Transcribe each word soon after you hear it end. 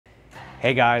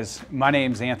Hey guys, my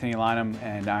name's Anthony Lynham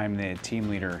and I'm the team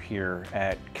leader here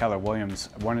at Keller Williams.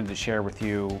 I wanted to share with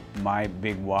you my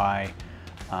big why,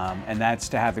 and that's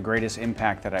to have the greatest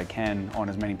impact that I can on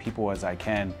as many people as I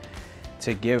can,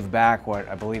 to give back what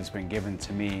I believe has been given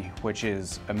to me, which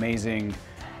is amazing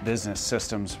business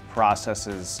systems,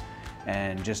 processes,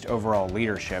 and just overall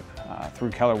leadership through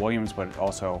Keller Williams, but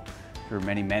also through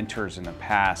many mentors in the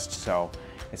past. So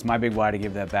it's my big why to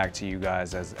give that back to you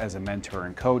guys as a mentor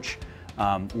and coach.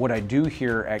 What I do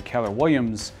here at Keller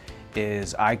Williams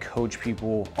is I coach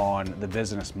people on the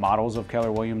business models of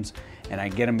Keller Williams, and I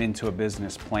get them into a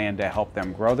business plan to help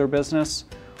them grow their business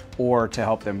or to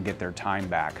help them get their time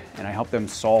back. And I help them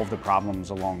solve the problems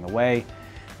along the way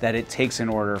that it takes in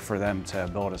order for them to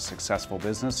build a successful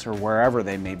business or wherever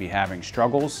they may be having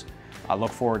struggles. I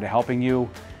look forward to helping you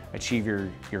achieve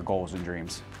your goals and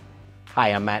dreams. Hi,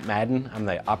 I'm Matt Madden. I'm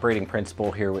the operating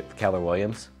principal here with Keller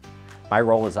Williams. My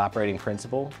role as operating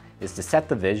principal is to set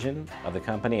the vision of the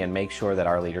company and make sure that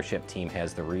our leadership team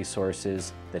has the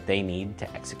resources that they need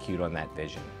to execute on that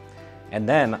vision. And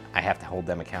then I have to hold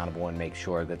them accountable and make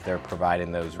sure that they're providing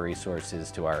those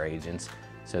resources to our agents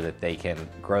so that they can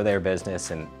grow their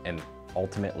business and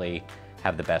ultimately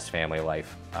have the best family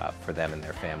life for them and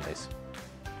their families.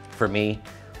 For me,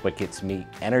 what gets me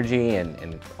energy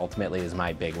and ultimately is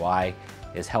my big why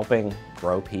is helping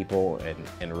grow people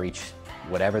and reach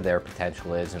whatever their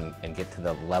potential is and get to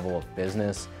the level of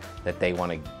business that they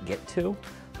want to get to.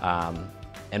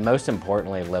 And most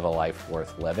importantly, live a life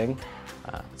worth living,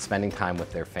 spending time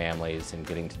with their families and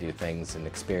getting to do things and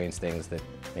experience things that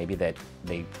maybe that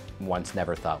they once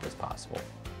never thought was possible.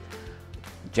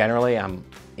 Generally, I'm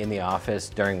in the office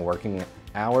during working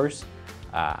hours.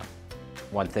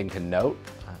 One thing to note,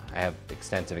 I have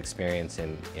extensive experience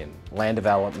in land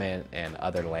development and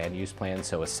other land use plans,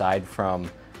 so aside from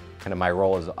kind of my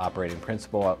role as operating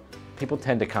principal, people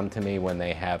tend to come to me when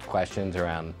they have questions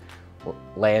around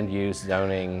land use,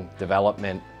 zoning,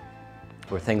 development,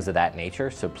 or things of that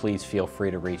nature. So please feel free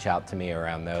to reach out to me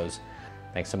around those.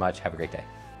 Thanks so much. Have a great day.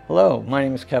 Hello, my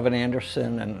name is Kevin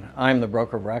Anderson and I'm the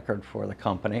broker of record for the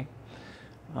company.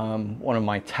 One of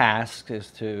my tasks is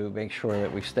to make sure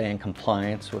that we stay in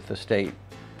compliance with the state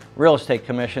real estate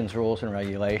commission's rules and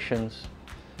regulations.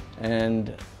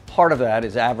 And part of that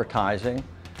is advertising.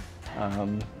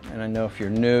 And I know if you're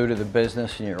new to the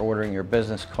business and you're ordering your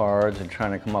business cards and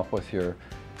trying to come up with your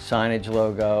signage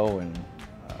logo and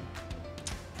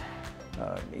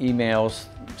emails,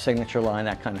 signature line,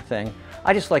 that kind of thing,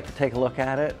 I just like to take a look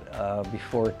at it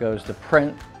before it goes to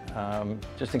print,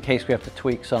 just in case we have to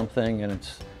tweak something and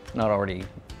it's not already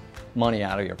money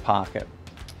out of your pocket.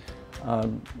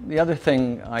 The other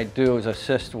thing I do is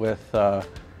assist with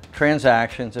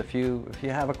transactions. If you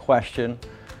have a question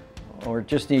or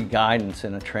just need guidance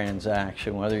in a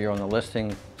transaction, whether you're on the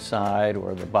listing side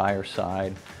or the buyer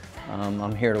side,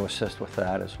 I'm here to assist with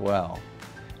that as well.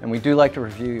 And we do like to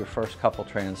review your first couple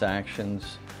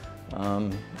transactions.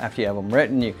 After you have them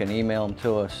written, you can email them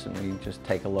to us and we just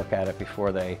take a look at it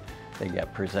before they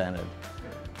get presented.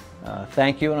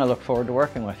 Thank you, and I look forward to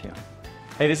working with you.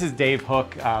 Hey, this is Dave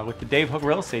Hook with the Dave Hook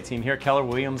Real Estate Team here at Keller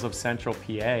Williams of Central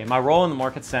PA. My role in the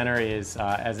Market Center is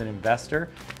as an investor,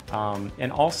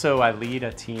 and also I lead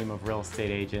a team of real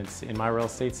estate agents in my real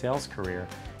estate sales career.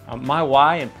 My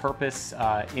why and purpose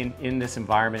in this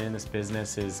environment, in this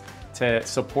business, is to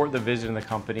support the vision of the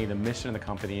company, the mission of the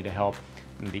company, to help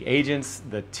the agents,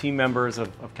 the team members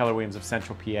of Keller Williams of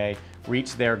Central PA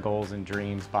reach their goals and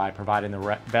dreams by providing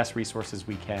the best resources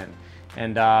we can.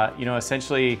 And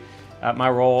essentially,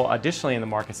 my role additionally in the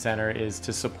Market Center is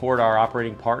to support our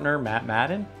operating partner, Matt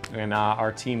Madden, and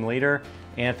our team leader,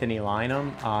 Anthony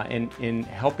Lynham, in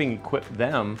helping equip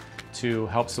them to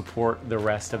help support the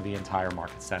rest of the entire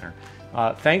Market Center.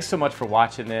 Thanks so much for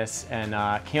watching this, and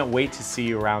can't wait to see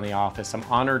you around the office. I'm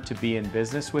honored to be in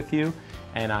business with you,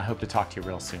 and I hope to talk to you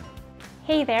real soon.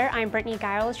 Hey there, I'm Brittany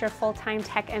Giles, your full-time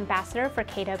tech ambassador for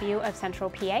KW of Central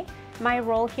PA. My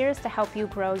role here is to help you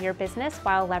grow your business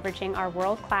while leveraging our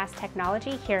world-class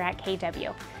technology here at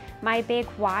KW. My big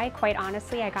why, quite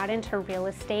honestly, I got into real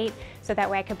estate so that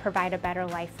way I could provide a better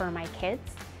life for my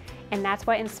kids. And that's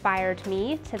what inspired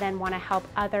me to then want to help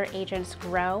other agents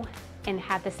grow and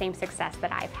have the same success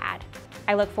that I've had.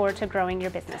 I look forward to growing your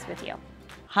business with you.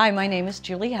 Hi, my name is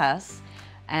Julie Hess,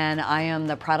 and I am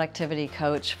the productivity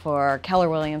coach for Keller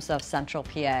Williams of Central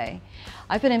PA.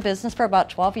 I've been in business for about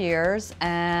 12 years,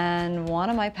 and one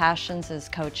of my passions is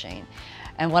coaching.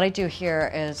 And what I do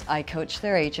here is I coach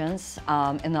their agents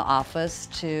in the office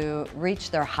to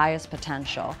reach their highest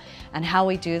potential. And how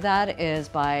we do that is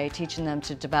by teaching them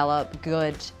to develop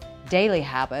good daily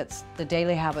habits, the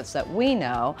daily habits that we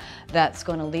know, that's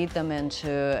going to lead them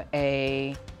into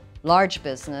a large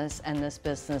business, and this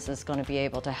business is going to be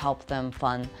able to help them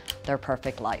fund their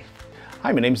perfect life.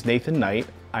 Hi, my name is Nathan Knight.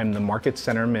 I'm the Market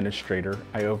Center Administrator.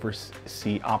 I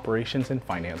oversee operations and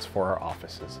finance for our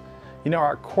offices. You know,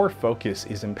 our core focus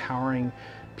is empowering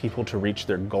people to reach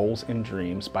their goals and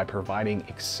dreams by providing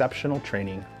exceptional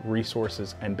training,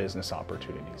 resources, and business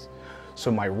opportunities. So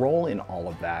my role in all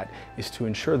of that is to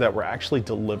ensure that we're actually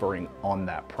delivering on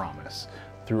that promise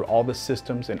through all the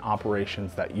systems and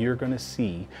operations that you're going to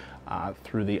see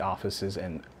through the offices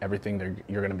and everything that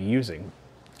you're going to be using,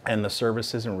 and the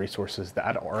services and resources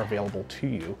that are available to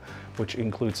you, which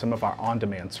include some of our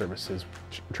on-demand services,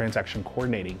 transaction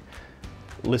coordinating,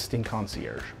 listing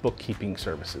concierge, bookkeeping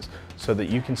services, so that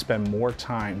you can spend more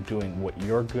time doing what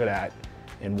you're good at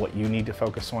and what you need to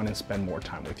focus on and spend more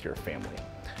time with your family.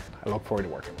 I look forward to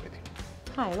working with you.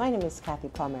 Hi, my name is Kathy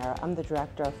Palmera. I'm the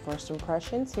Director of First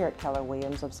Impressions here at Keller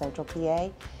Williams of Central PA.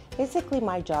 Basically,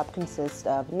 my job consists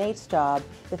of Nate's job,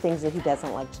 the things that he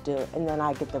doesn't like to do, and then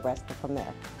I get the rest from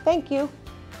there. Thank you.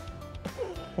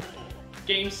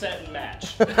 Game, set, and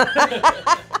match.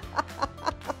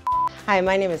 Hi,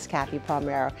 my name is Kathy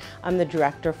Palmera. I'm the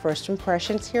Director of First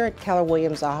Impressions here at Keller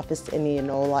Williams office in the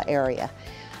Enola area.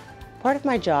 Part of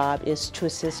my job is to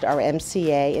assist our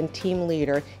MCA and team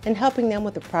leader in helping them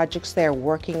with the projects they're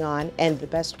working on and the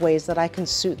best ways that I can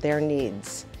suit their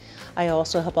needs. I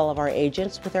also help all of our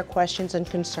agents with their questions and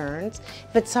concerns.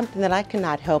 If it's something that I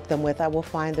cannot help them with, I will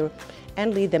find them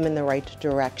and lead them in the right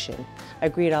direction. I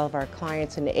greet all of our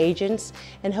clients and agents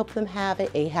and help them have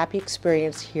a happy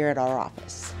experience here at our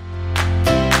office.